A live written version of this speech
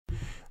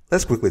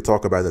Let's quickly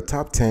talk about the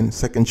top 10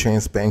 second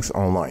chance banks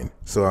online.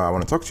 So I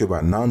want to talk to you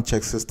about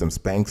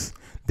non-ChexSystems banks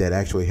that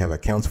actually have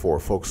accounts for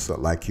folks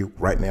like you.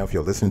 Right now, if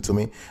you're listening to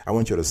me, I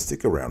want you to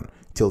stick around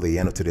till the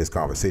end of today's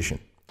conversation.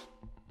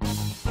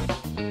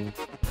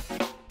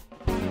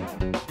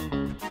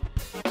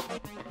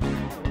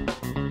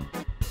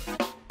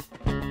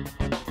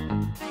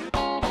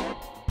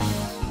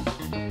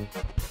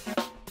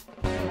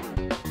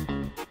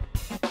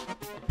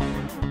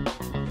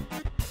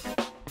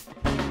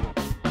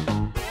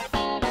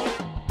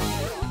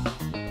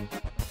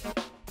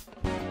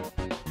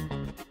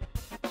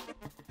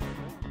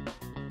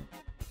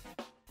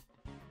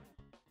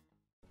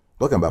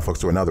 Welcome back, folks,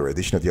 to another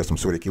edition of the Awesome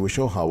Sweetie Kiwi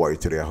Show. How are you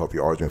today? I hope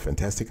you are doing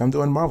fantastic. I'm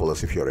doing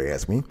marvelous, if you were to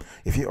ask me.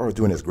 If you are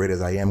doing as great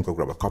as I am, go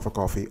grab a cup of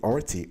coffee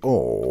or tea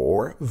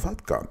or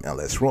vodka, and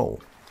let's roll.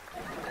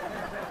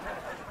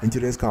 In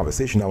today's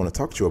conversation, I want to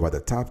talk to you about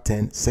the top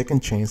 10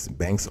 second chance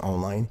banks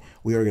online.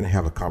 We are going to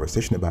have a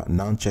conversation about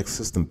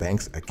non-ChexSystem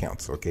banks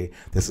accounts, okay?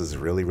 This is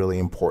really, really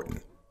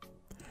important.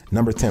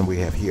 Number 10, we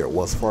have here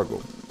Wells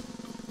Fargo.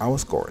 Our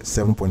score is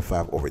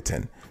 7.5 over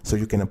 10. So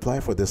you can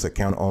apply for this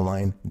account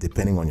online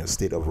depending on your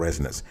state of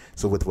residence.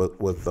 So with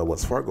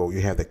Wells Fargo,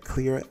 you have the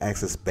Clear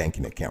Access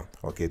Banking account.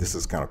 Okay, this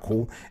is kind of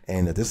cool.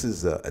 And this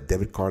is a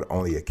debit card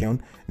only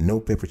account, no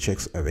paper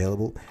checks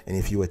available. And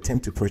if you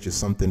attempt to purchase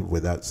something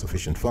without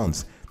sufficient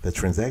funds, the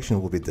transaction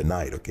will be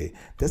denied. Okay,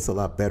 that's a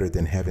lot better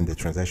than having the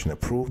transaction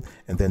approved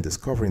and then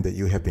discovering that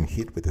you have been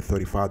hit with a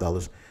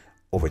 $35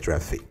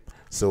 overdraft fee.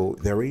 So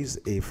there is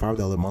a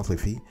 $5 monthly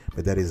fee,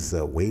 but that is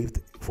waived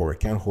for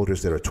account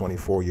holders that are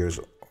 24 years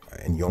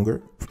and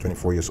younger,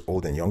 24 years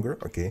old and younger,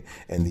 okay?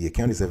 And the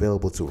account is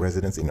available to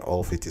residents in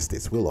all 50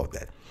 states. We love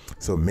that.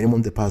 So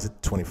minimum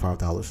deposit,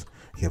 $25.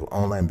 You have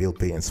online bill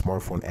pay and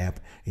smartphone app.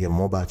 You have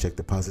mobile check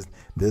deposit.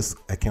 This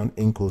account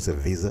includes a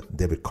Visa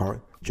debit card,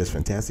 just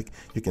fantastic.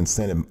 You can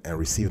send and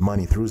receive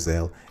money through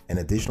Zelle, and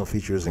additional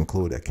features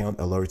include account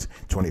alerts,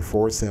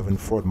 24/7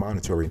 fraud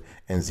monitoring,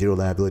 and zero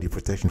liability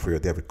protection for your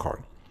debit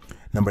card.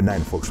 Number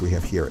 9, folks, we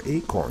have here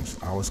Acorns.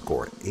 Our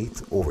score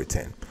 8 over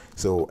 10.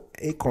 So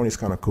Acorn is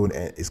kind of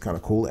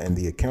cool, and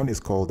the account is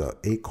called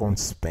Acorn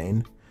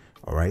Spain.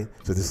 All right.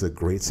 So this is a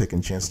great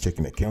second chance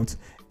checking account,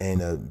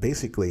 and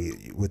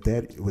basically with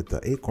the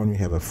Acorn, you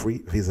have a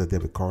free Visa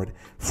debit card,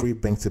 free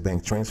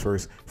bank-to-bank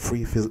transfers,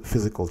 free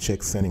physical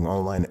check sending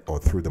online or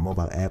through the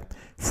mobile app,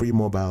 free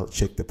mobile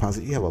check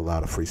deposit. You have a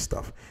lot of free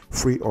stuff.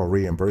 Free or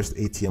reimbursed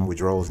ATM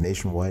withdrawals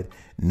nationwide.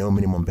 No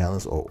minimum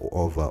balance or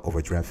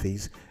overdraft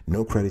fees.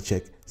 No credit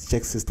check.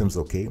 ChexSystems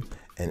okay,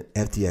 and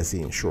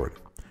FDIC insured.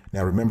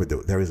 Now remember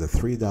though, there is a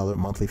 $3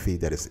 monthly fee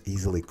that is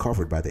easily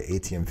covered by the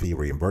ATM fee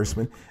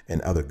reimbursement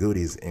and other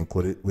goodies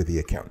included with the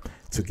account.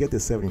 To get the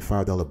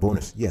 $75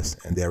 bonus, yes,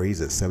 and there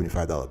is a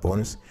 $75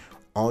 bonus,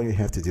 all you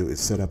have to do is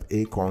set up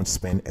Acorn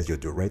Spend as your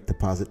direct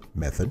deposit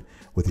method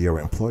with your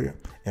employer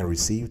and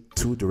receive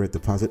 2 direct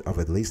deposit of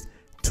at least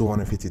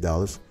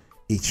 $250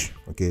 each,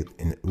 okay?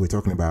 And we're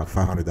talking about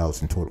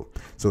 $500 in total.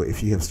 So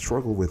if you have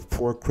struggled with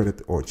poor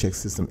credit or check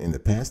system in the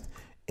past,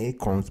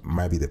 Acorns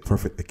might be the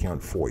perfect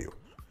account for you.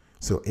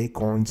 So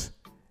Acorns,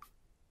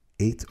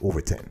 8 over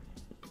 10.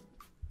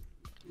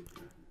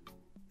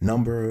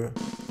 Number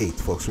 8,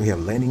 folks, we have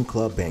Lending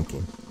Club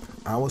Banking.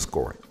 Our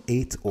score,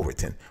 8 over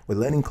 10. With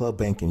Lending Club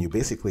Banking,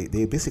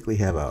 they basically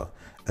have a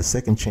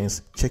second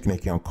chance checking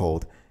account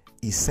called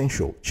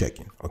Essential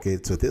Checking. Okay,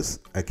 so this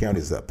account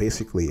is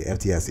basically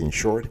FDIC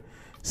insured.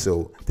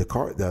 So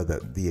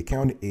the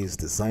account is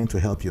designed to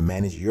help you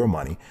manage your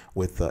money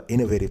with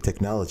innovative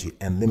technology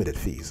and limited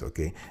fees,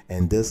 okay?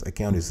 And this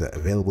account is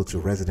available to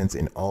residents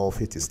in all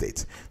 50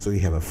 states. So you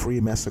have a free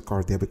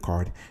MasterCard debit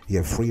card, you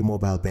have free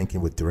mobile banking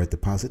with direct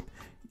deposit,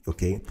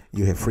 okay?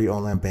 You have free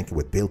online banking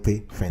with bill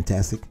pay,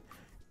 fantastic.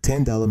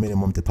 $10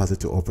 minimum deposit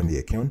to open the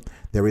account.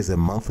 There is a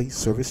monthly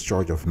service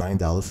charge of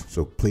 $9,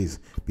 so please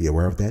be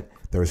aware of that.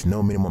 There is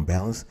no minimum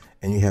balance,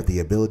 and you have the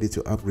ability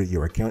to upgrade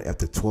your account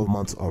after 12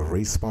 months of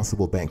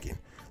responsible banking.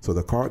 So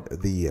the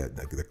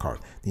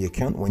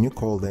account, when you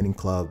call Lending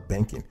Club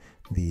Banking,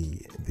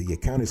 the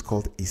account is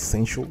called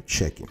Essential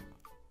Checking.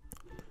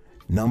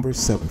 Number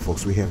 7,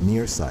 folks, we have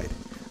Nearside.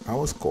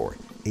 Our score,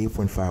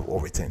 8.5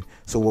 over 10.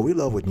 So what we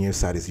love with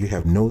Nearside is you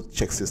have no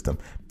check system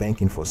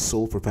banking for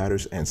sole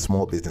proprietors and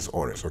small business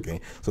owners,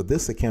 okay? So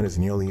this account is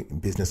nearly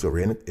business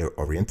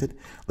oriented.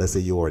 Let's say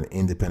you are an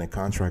independent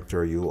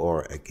contractor, you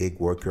are a gig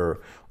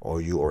worker,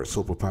 or you are a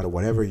sole proprietor,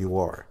 whatever you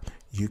are,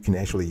 you can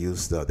actually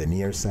use the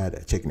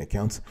Nearside checking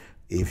accounts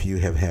if you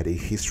have had a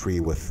history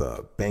with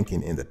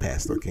banking in the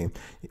past, okay?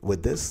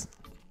 With this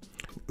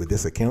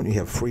account, you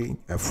have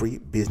a free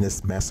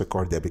business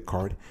MasterCard debit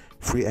card,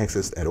 free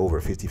access at over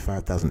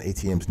 55,000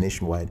 ATMs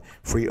nationwide,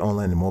 free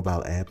online and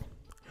mobile app.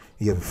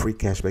 You have a free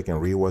cashback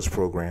and rewards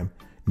program.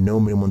 No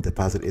minimum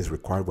deposit is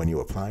required when you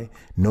apply.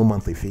 No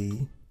monthly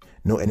fee,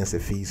 no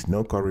NSF fees,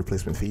 no card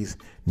replacement fees,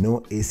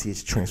 no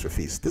ACH transfer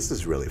fees. This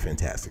is really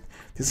fantastic.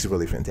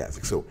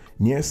 So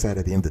Nearside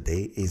at the end of the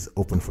day is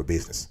open for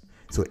business.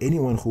 So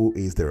anyone who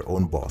is their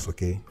own boss,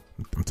 okay?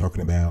 I'm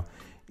talking about,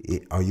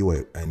 are you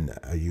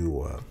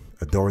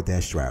a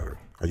DoorDash driver?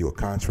 Are you a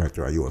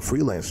contractor? Are you a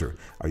freelancer?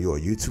 Are you a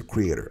YouTube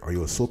creator? Are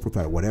you a sole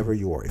proprietor? Whatever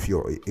you are,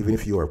 even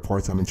if you are a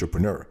part-time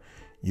entrepreneur,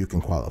 you can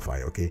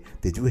qualify. Okay,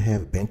 they do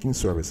have banking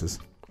services.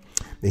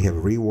 They have a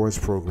rewards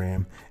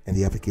program, and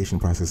the application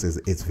process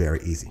it's very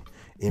easy.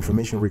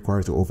 Information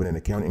required to open an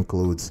account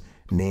includes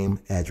name,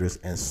 address,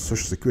 and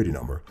social security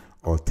number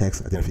or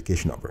tax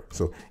identification number.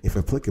 So if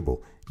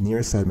applicable,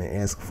 Nearside may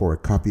ask for a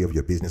copy of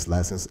your business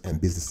license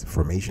and business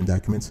information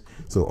documents.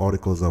 So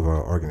articles of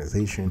our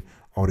organization,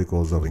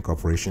 articles of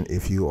incorporation,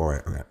 if you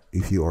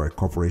are a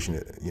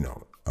corporation,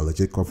 a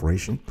legit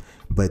corporation.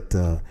 But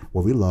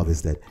what we love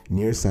is that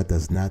Nearside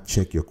does not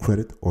check your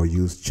credit or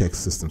use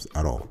ChexSystems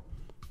at all.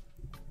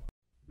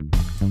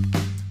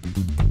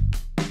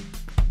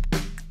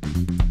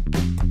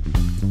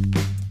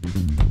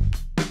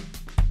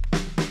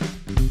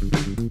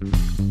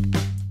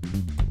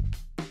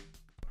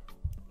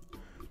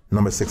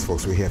 Number 6,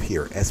 folks, we have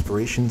here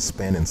aspiration,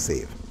 spend, and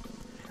save.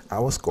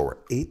 Our score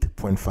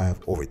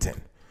 8.5 over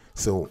 10.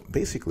 So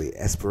basically,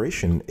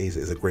 Aspiration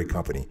is a great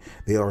company.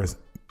 They are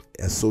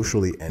a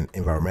socially and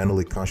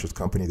environmentally conscious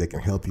company that can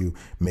help you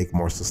make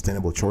more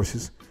sustainable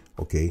choices.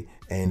 Okay,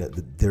 and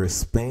their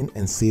spend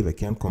and save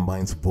account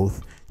combines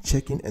both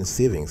checking and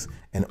savings,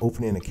 and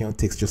opening an account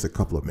takes just a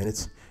couple of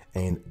minutes.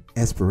 And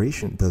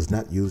Aspiration does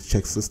not use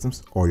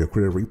ChexSystems or your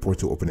credit report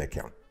to open an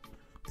account.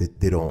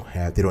 They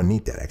don't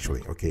need that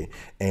actually. Okay,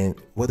 and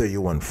whether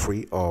you want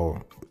free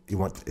or you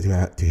want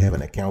to have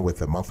an account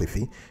with a monthly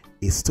fee,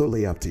 it's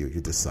totally up to you.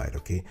 You decide.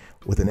 Okay,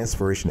 with an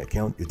Aspiration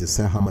account, you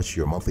decide how much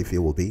your monthly fee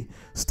will be,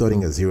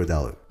 starting at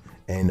 $0.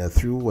 And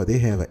through what they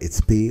have,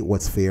 it's pay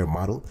what's fair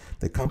model.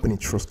 The company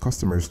trusts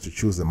customers to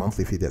choose a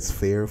monthly fee that's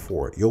fair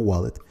for your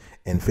wallet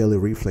and fairly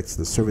reflects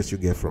the service you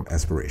get from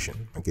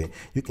Aspiration. Okay,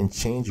 you can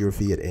change your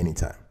fee at any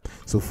time.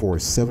 So for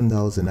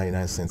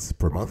 $7.99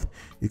 per month,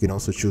 you can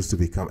also choose to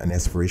become an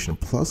Aspiration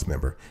Plus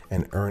member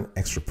and earn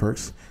extra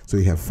perks. So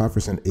you have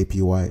 5%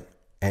 APY,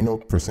 annual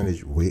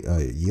percentage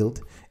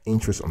yield,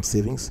 interest on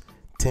savings,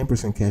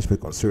 10%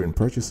 cashback on certain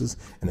purchases,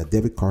 and a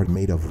debit card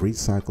made of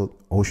recycled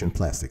ocean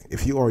plastic.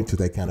 If you are into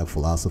that kind of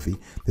philosophy,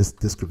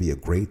 this could be a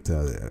great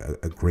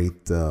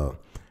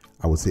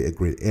I would say a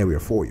great area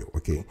for you.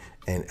 Okay,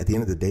 and at the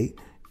end of the day,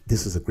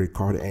 this is a great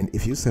card. And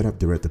if you set up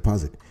direct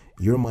deposit,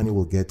 your money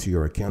will get to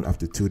your account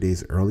after 2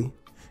 days early,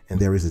 and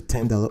there is a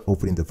 $10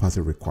 opening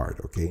deposit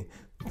required. Okay,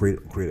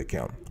 great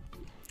account.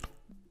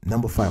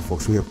 Number 5,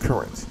 folks, we have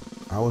Current.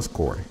 Our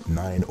score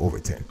 9 over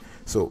 10.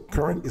 So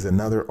Current is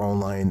another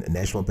online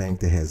national bank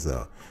that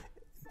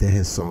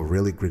has some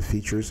really great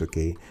features.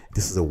 Okay,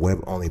 this is a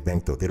web-only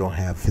bank though. They don't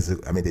have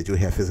physical. I mean, they do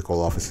have physical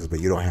offices, but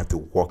you don't have to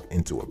walk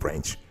into a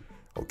branch.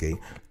 Okay,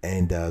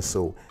 and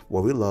so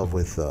what we love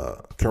with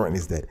Current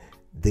is that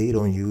they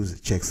don't use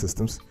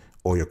ChexSystems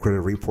or your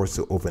credit reports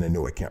to open a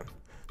new account.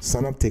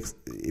 Sign up takes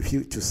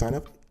to sign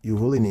up, you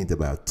really need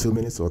about 2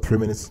 minutes or 3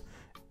 minutes,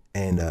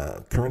 and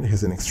Current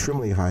has an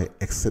extremely high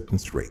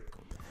acceptance rate.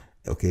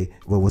 Okay,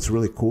 well, what's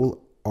really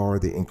cool are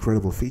the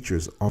incredible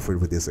features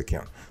offered with this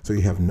account. So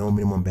you have no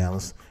minimum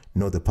balance,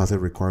 no deposit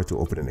required to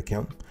open an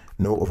account,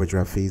 no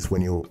overdraft fees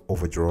when you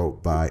overdraw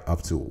by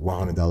up to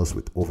 $100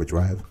 with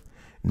overdrive,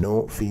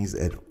 no fees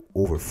at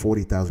over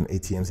 40,000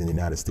 ATMs in the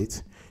United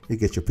States. You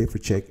get your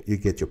paycheck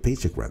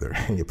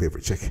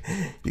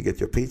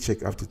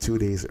after 2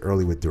 days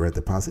early with direct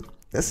deposit.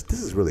 This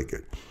is really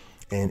good.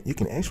 And you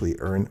can actually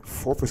earn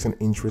 4%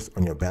 interest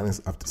on your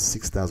balance up to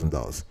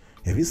 $6,000.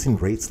 Have you seen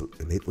rates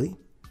lately?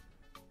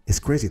 It's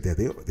crazy that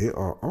they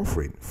are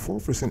offering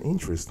 4%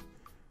 interest.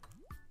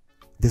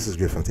 This is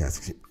just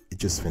fantastic.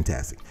 It's just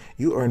fantastic.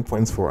 You earn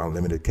points for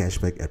unlimited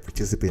cashback at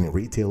participating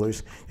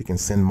retailers. You can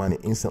send money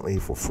instantly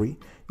for free.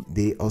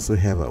 They also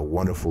have a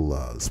wonderful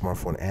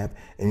smartphone app,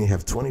 and you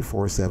have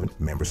 24/7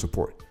 member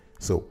support.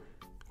 So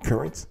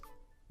Current,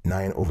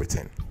 9 over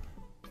 10.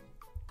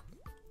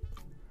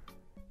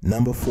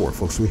 Number 4,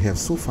 folks, we have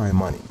SoFi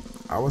Money.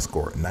 Our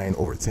score 9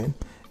 over 10.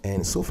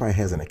 And SoFi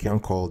has an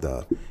account called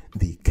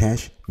the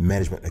Cash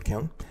Management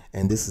Account,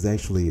 and this is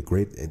actually a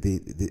great.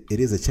 It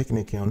is a checking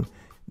account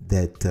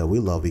that we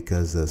love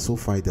because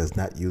SoFi does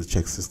not use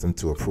ChexSystems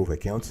to approve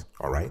accounts.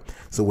 All right,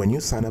 so when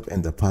you sign up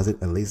and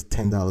deposit at least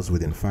 $10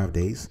 within 5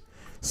 days,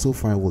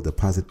 SoFi will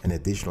deposit an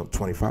additional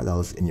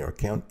 $25 in your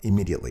account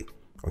immediately.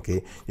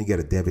 Okay, you get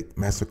a debit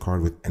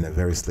MasterCard and a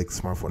very slick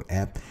smartphone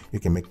app. You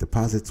can make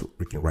deposits,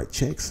 you can write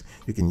checks,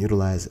 you can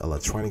utilize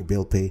electronic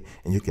bill pay,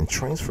 and you can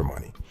transfer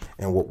money.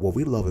 And what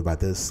we love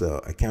about this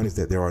account is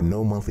that there are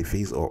no monthly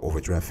fees or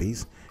overdraft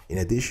fees. In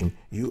addition,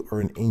 you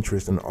earn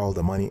interest on all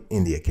the money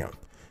in the account.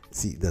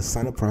 See, the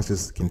sign-up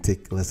process can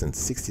take less than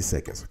 60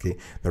 seconds. Okay,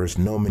 there is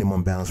no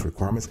minimum balance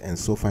requirements, and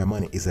SoFi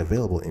Money is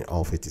available in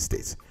all 50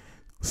 states.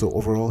 So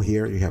overall,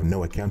 here you have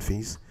no account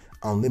fees,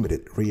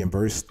 unlimited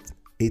reimbursed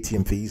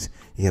ATM fees.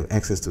 You have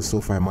access to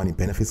SoFi Money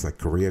benefits like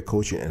career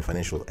coaching and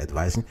financial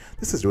advising.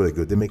 This is really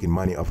good. They're making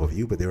money off of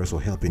you, but they're also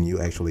helping you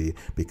actually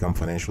become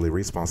financially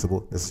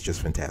responsible. This is just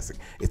fantastic.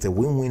 It's a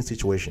win-win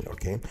situation.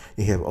 Okay,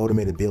 you have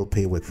automated bill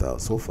pay with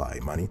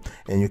SoFi Money,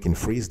 and you can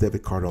freeze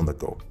debit card on the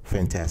go.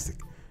 Fantastic.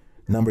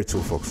 Number two,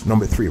 folks.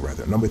 Number three,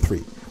 rather. Number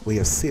three, we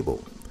have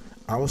Sibyl.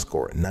 Our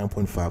score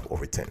 9.5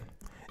 over 10.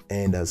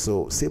 And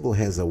so Sibyl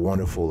has a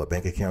wonderful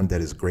bank account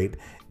that is great.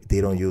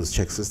 They don't use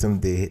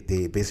ChexSystems.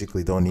 They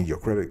basically don't need your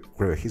credit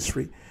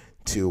history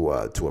to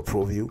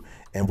approve you.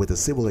 And with a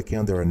Sibyl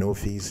account, there are no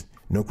fees,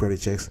 no credit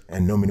checks,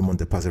 and no minimum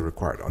deposit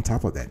required. On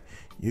top of that,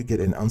 you get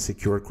an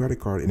unsecured credit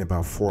card in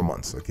about 4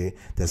 months. Okay,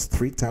 that's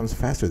 3 times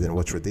faster than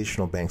what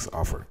traditional banks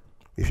offer,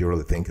 if you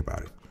really think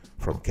about it.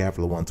 From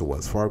Capital One to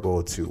Wells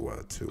Fargo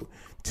to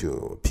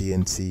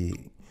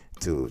PNC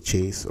to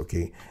Chase.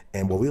 Okay,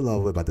 and what we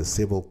love about the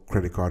Sibyl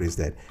credit card is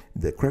that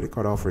the credit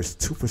card offers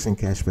 2%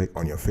 cashback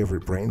on your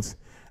favorite brands.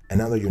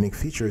 Another unique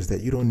feature is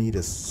that you don't need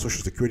a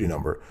social security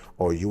number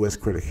or U.S.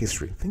 credit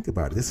history. Think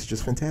about it. This is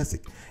just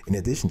fantastic. In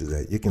addition to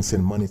that, you can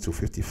send money to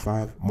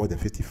more than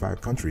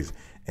 55 countries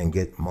and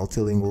get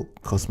multilingual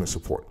customer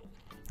support.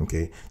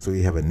 Okay, so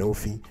you have a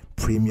no-fee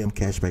premium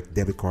cashback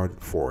debit card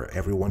for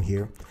everyone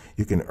here.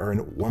 You can earn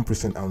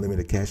 1%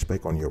 unlimited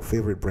cashback on your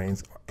favorite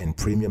brands and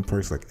premium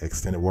perks like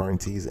extended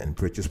warranties and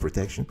purchase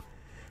protection.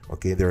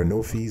 Okay, there are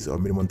no fees or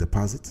minimum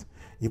deposits.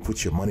 You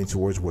put your money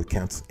towards what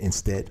counts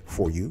instead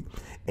for you,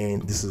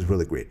 and this is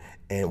really great.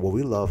 And what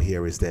we love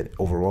here is that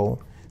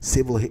overall,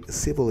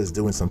 Sibyl is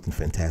doing something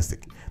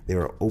fantastic. They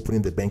are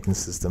opening the banking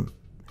system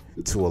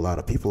to a lot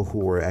of people who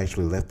were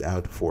actually left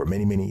out for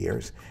many, many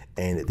years,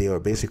 and they are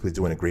basically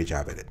doing a great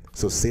job at it.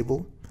 So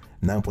Sibyl,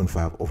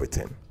 9.5 over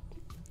 10.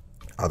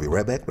 I'll be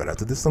right back right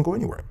after this. Don't go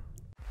anywhere.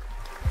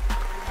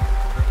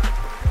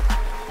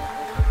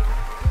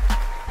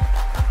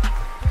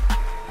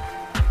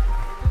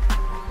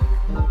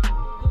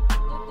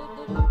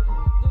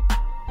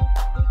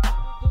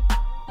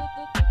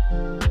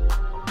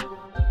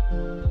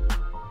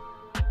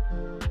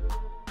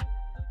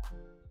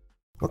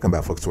 Welcome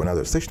back, folks, to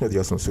another session of the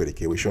Awesome Sweetie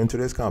Kiwi Show. In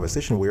today's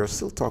conversation, we are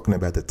still talking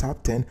about the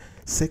top 10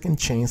 second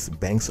chance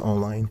banks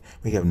online.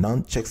 We have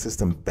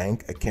non-ChexSystems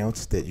bank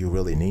accounts that you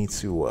really need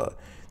to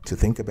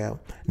think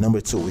about. Number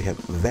two, we have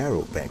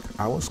Varo Bank.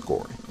 Our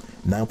score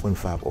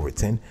 9.5 over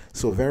 10.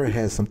 So Varo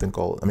has something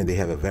called, they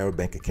have a Varo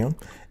bank account,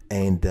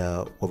 and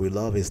what we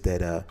love is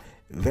that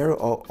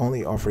Varo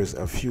only offers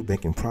a few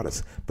banking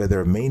products, but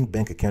their main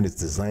bank account is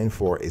designed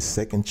for a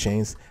second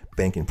chance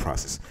banking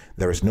process.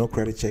 There is no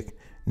credit check,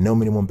 no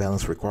minimum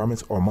balance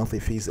requirements or monthly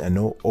fees, and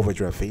no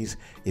overdraft fees.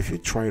 If you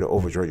try to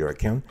overdraw your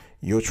account,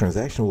 your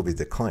transaction will be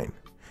declined.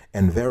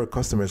 And Varo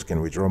customers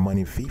can withdraw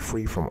money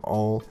fee-free from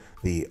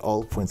the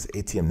All Points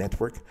ATM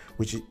network,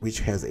 which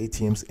has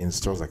ATMs in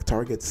stores like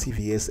Target,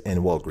 CVS, and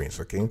Walgreens.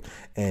 Okay,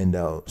 and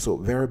so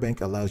Varo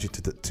Bank allows you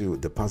to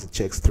deposit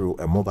checks through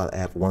a mobile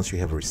app once you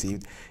have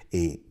received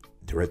a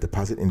direct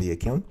deposit in the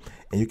account,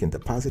 and you can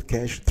deposit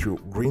cash through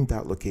green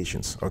dot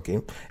locations. Okay,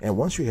 and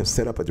once you have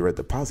set up a direct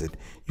deposit,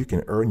 you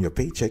can earn your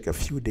paycheck a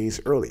few days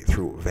early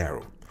through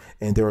Varo.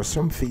 And there are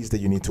some fees that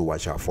you need to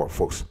watch out for,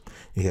 folks.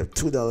 You have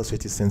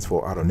 $2.50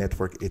 for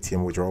out-of-network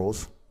ATM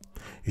withdrawals.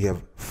 You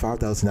have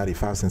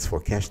 $5.95 for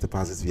cash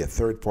deposits via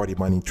third-party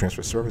money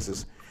transfer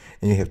services,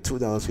 and you have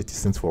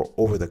 $2.50 for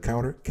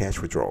over-the-counter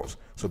cash withdrawals.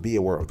 So be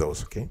aware of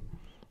those. Okay.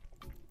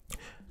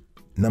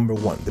 Number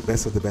one, the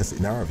best of the best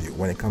in our view,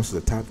 when it comes to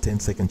the top 10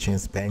 second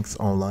chance banks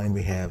online,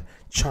 we have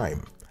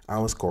Chime.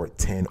 Our score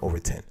 10 over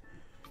 10.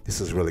 This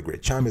is really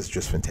great. Chime is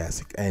just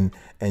fantastic, and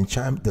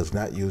Chime does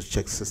not use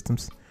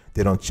ChexSystems.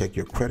 They don't check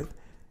your credit.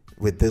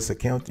 With this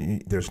account,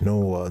 there's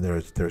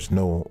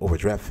no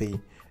overdraft fee,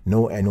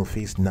 no annual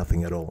fees,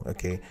 nothing at all.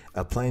 Okay,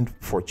 applying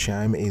for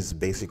Chime is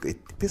basically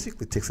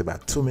takes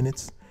about 2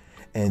 minutes,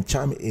 and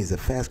Chime is a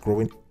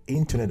fast-growing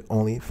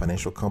internet-only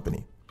financial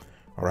company.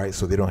 All right,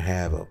 so they don't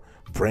have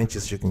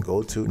branches you can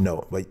go to,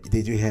 no, but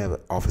they do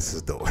have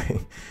offices though.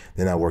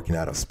 They're not working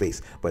out of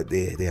space, but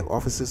they have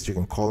offices. You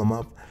can call them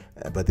up,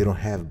 but they don't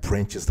have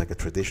branches like a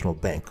traditional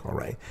bank. All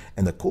right,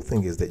 and the cool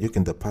thing is that you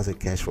can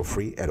deposit cash for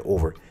free at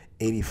over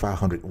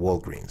 8,500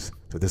 Walgreens.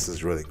 So this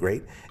is really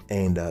great,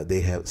 and they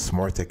have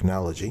smart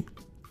technology.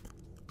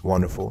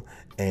 Wonderful.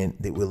 And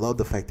we love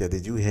the fact that they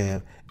do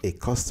have a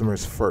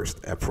customers first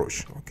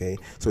approach. Okay,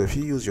 so if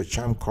you use your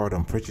Chime card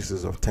on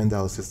purchases of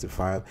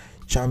 $10.65,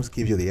 Chimes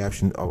give you the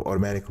option of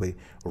automatically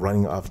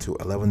running up to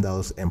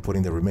 $11 and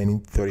putting the remaining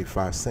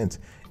 35 cents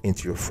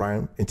into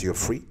your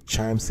free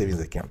Chime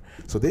savings account.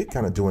 So they're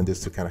kind of doing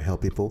this to kind of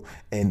help people,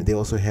 and they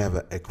also have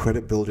a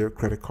credit builder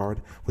credit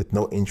card with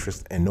no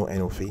interest and no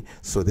annual fee.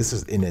 So this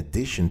is in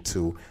addition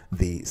to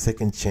the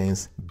second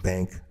chance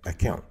bank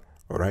account.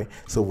 All right.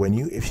 So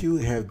if you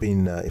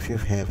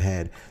have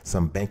had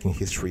some banking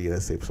history,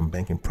 let's say some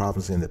banking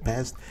problems in the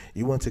past,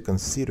 you want to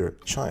consider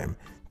Chime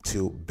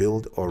to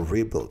build or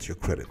rebuild your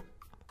credit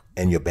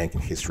and your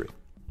banking history.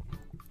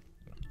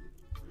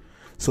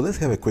 So let's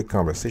have a quick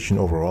conversation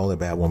overall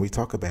about when we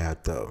talk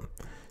about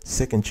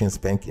second chance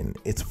banking.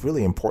 It's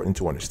really important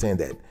to understand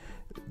that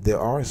there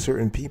are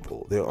certain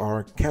people, there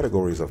are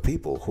categories of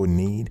people who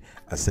need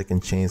a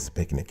second chance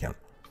banking account.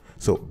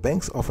 So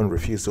banks often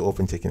refuse to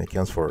open checking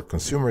accounts for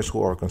consumers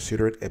who are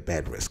considered a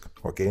bad risk.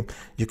 Okay,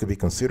 you could be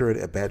considered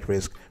a bad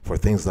risk for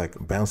things like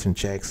bouncing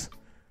checks,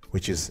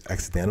 which is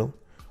accidental,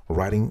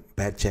 writing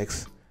bad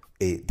checks,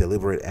 a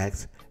deliberate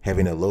act,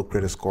 having a low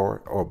credit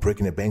score, or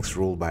breaking a bank's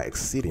rule by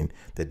exceeding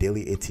the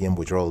daily ATM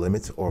withdrawal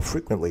limits, or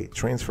frequently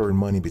transferring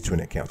money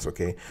between accounts.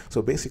 Okay,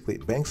 so basically,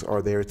 banks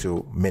are there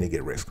to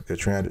mitigate risk. They're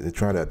trying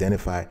to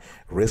identify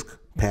risk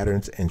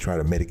patterns and try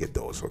to mitigate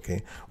those.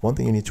 Okay, one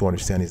thing you need to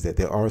understand is that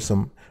there are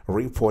some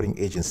reporting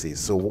agencies.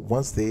 So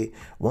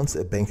once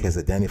a bank has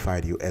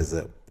identified you as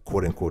a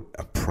quote unquote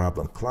a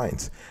problem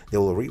client, they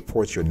will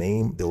report your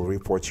name, they will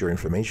report your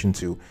information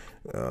to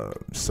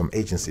some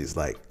agencies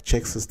like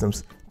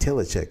ChexSystems,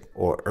 Telecheck,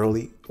 or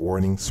Early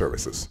Warning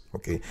Services.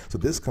 Okay, so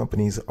these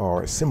companies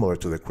are similar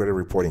to the credit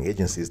reporting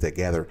agencies that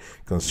gather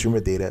consumer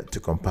data to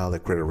compile a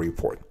credit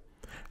report.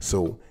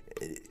 So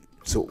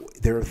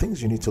there are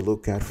things you need to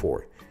look out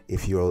for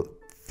if you're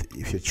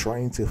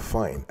trying to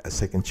find a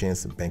second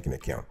chance banking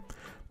account.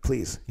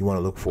 Please, you want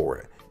to look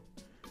for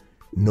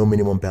no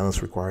minimum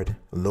balance required,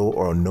 low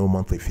or no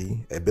monthly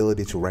fee,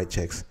 ability to write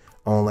checks,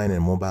 online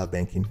and mobile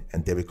banking,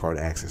 and debit card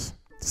access.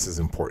 This is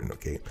important.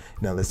 Okay,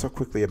 now let's talk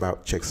quickly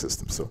about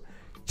ChexSystems. So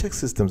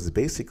ChexSystems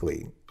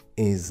basically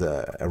is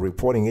a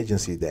reporting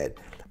agency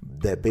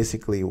that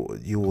basically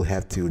you will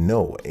have to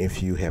know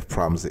if you have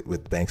problems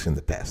with banks in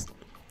the past.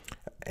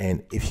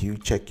 And if you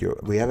check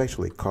we have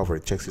actually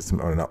covered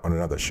ChexSystems on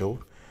another show,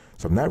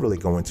 so I'm not really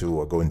going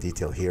to go in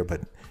detail here,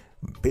 but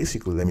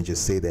basically let me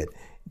just say that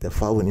the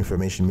following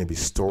information may be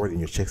stored in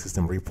your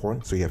ChexSystems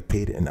report. So you have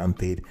paid and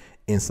unpaid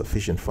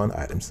insufficient fund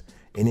items,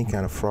 any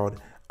kind of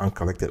fraud,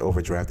 uncollected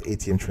overdraft,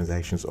 ATM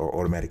transactions, or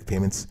automatic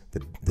payments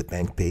the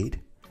bank paid,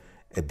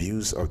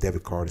 abuse of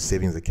debit card,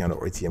 savings account,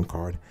 or ATM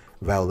card,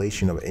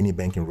 violation of any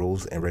banking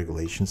rules and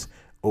regulations,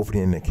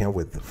 opening an account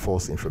with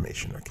false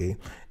information. Okay,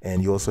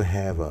 and you also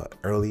have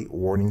early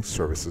warning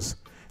services.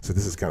 So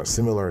this is kind of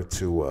similar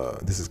to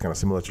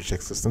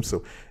ChexSystems.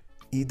 So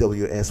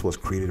EWS was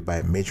created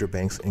by major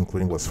banks,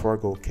 including Wells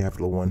Fargo,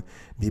 Capital One,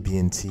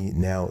 BB&T,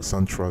 now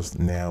SunTrust,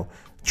 now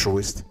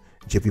Truist,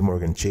 JP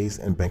Morgan Chase,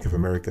 and Bank of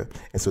America.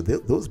 And so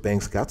those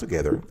banks got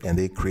together and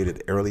they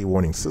created early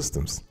warning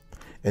systems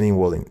and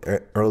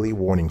early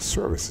warning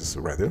services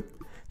rather,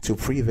 to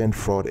prevent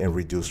fraud and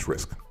reduce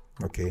risk.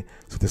 Okay,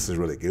 so this is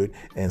really good.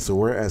 And so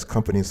whereas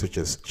companies such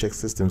as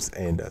ChexSystems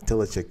and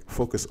Telecheck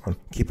focus on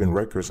keeping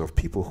records of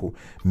people who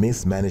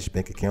mismanage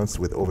bank accounts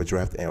with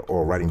overdraft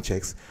or writing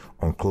checks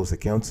on closed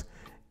accounts,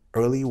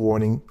 early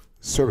warning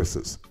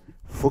services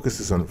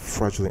focuses on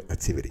fraudulent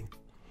activity.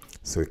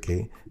 So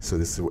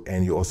this is,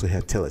 and you also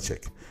have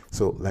Telecheck.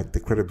 So like the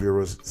credit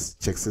bureaus,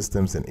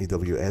 ChexSystems and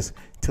EWS,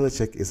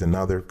 Telecheck is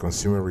another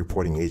consumer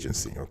reporting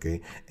agency.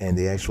 Okay, and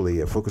they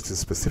actually focuses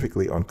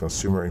specifically on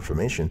consumer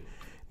information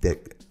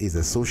that is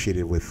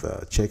associated with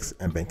checks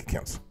and bank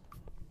accounts.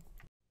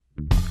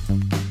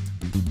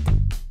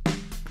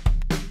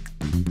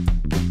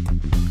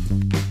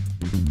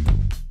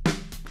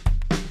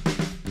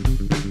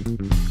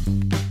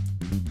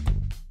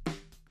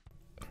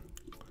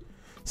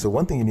 So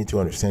one thing you need to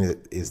understand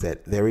is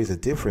that there is a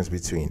difference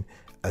between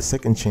a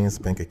second chance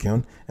bank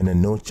account and a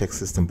no check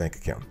system bank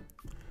account.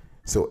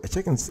 So a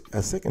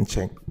second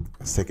chance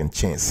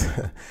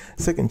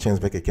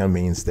bank account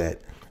means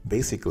that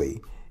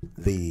basically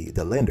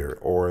the lender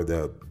or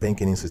the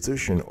banking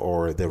institution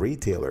or the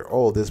retailer,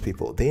 all these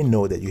people, they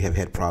know that you have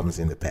had problems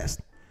in the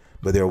past,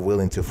 but they're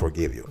willing to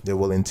forgive you. They're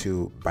willing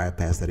to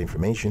bypass that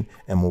information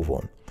and move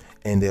on.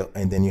 And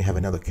then you have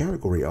another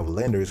category of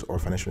lenders or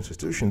financial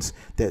institutions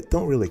that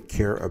don't really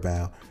care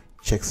about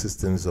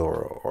ChexSystems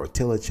or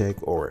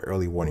Telecheck or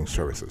early warning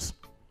services.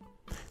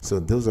 So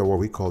those are what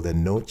we call the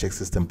no check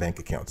system bank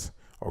accounts.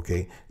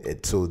 Okay,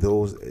 so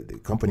those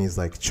companies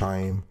like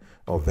Chime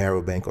or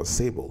Varo Bank or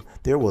Sable,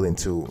 they're willing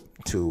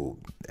to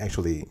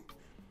actually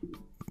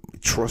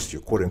trust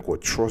you, quote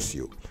unquote, trust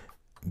you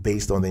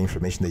based on the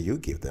information that you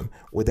give them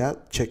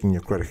without checking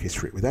your credit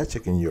history, without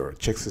checking your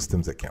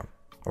ChexSystems account.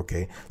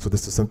 Okay, so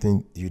this is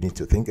something you need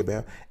to think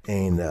about.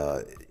 And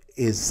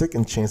is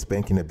second chance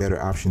banking a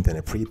better option than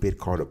a prepaid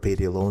card or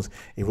payday loans?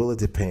 It really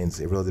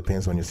depends. It really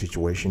depends on your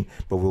situation.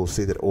 But we'll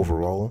say that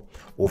overall,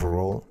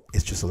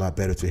 it's just a lot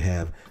better to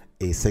have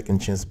a second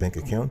chance bank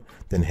account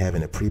than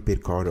having a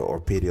prepaid card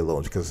or payday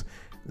loans, because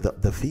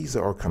the fees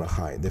are kind of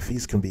high. The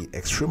fees can be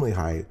extremely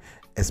high,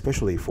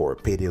 especially for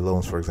payday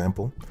loans, for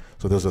example.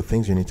 So those are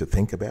things you need to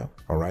think about.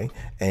 All right.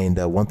 And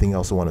one thing I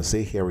also want to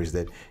say here is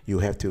that you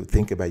have to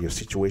think about your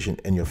situation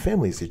and your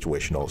family's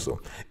situation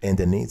also, and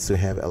the needs to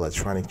have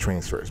electronic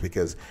transfers,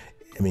 because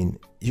I mean,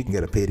 you can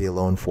get a payday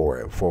loan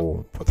for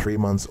 3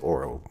 months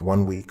or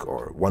 1 week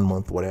or 1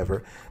 month,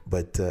 whatever.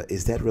 But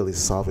is that really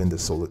solving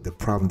the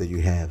problem that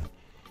you have,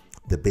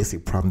 the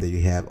basic problem that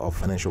you have of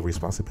financial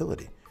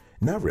responsibility?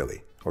 Not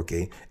really.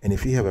 Okay. And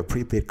if you have a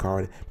prepaid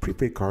card,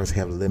 prepaid cards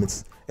have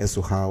limits as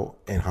to how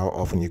and how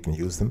often you can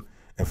use them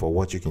and for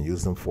what you can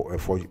use them for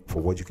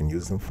what you can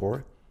use them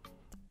for.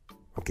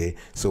 Okay.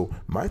 So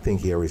my thing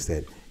here is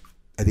that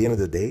at the end of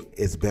the day,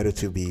 it's better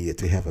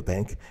to have a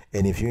bank.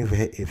 And if you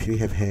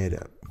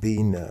have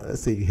been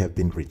let's say you have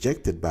been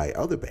rejected by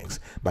other banks,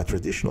 by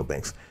traditional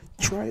banks,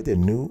 try the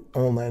new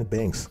online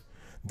banks.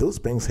 Those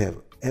banks have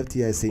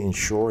FDIC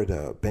insured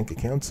bank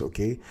accounts.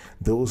 Okay,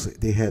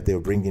 they're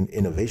bringing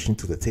innovation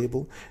to the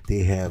table.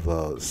 They have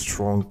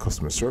strong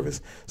customer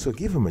service. So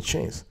give them a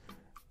chance.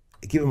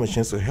 Give them a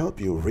chance to help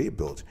you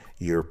rebuild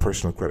your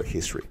personal credit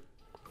history,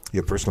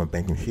 your personal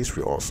banking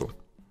history also.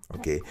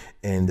 Okay,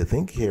 and the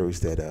thing here is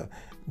that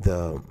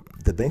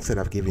the banks that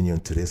I've given you in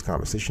today's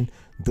conversation,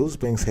 those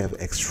banks have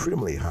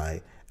extremely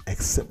high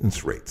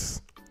acceptance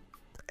rates.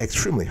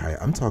 Extremely high.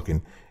 I'm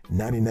talking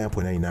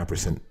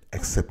 99.99%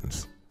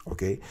 acceptance.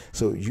 Okay,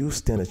 so you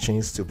stand a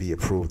chance to be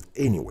approved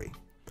anyway.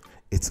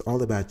 It's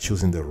all about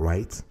choosing the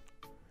right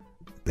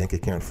bank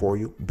account for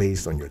you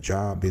based on your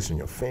job, based on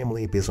your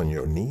family, based on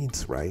your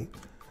needs, right?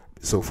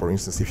 So for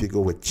instance, if you go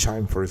with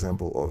Chime, for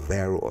example, or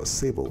Varo or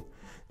Sable,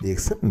 the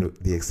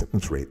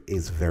acceptance rate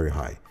is very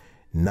high,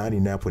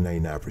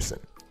 99.99%.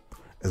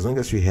 As long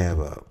as you have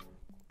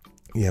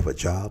a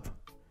job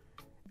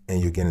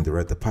and you're getting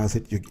direct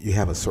deposit, you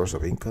have a source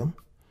of income,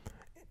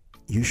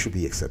 you should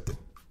be accepted.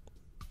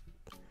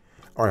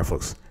 All right,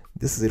 folks,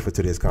 this is it for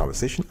today's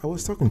conversation. I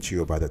was talking to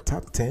you about the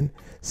top 10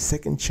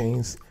 second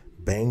chains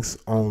banks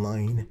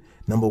online.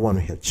 Number 1,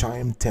 we have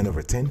Chime,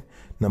 10/10.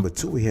 Number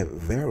 2, we have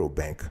Varo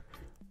Bank,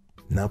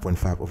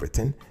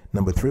 9.5/10.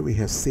 Number 3, we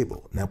have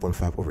Sable,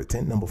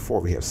 9.5/10. Number 4,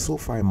 we have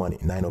SoFi Money,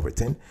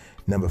 9/10.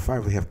 Number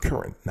 5, we have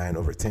Current,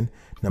 9/10.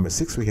 Number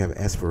 6, we have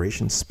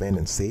Aspiration, Spend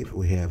and Save.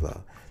 We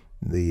have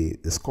the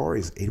score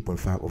is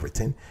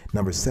 8.5/10.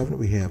 Number 7,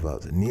 we have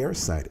the Near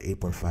Side,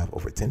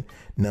 8.5/10.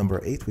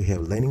 Number 8, we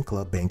have Lending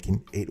Club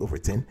Banking,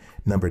 8/10.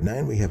 Number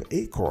 9, we have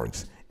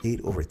Acorns,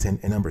 8/10.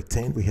 And number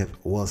 10, we have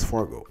Wells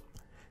Fargo,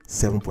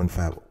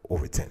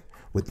 7.5/10.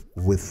 With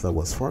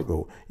Wells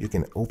Fargo, you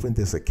can open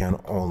this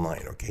account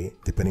online, okay,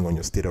 depending on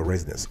your state of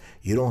residence.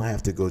 You don't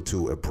have to go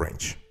to a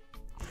branch.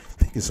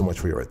 Thank you so much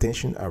for your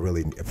attention. I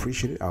really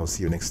appreciate it. I'll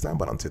see you next time.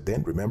 But until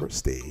then, remember,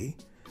 stay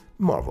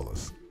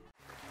marvelous.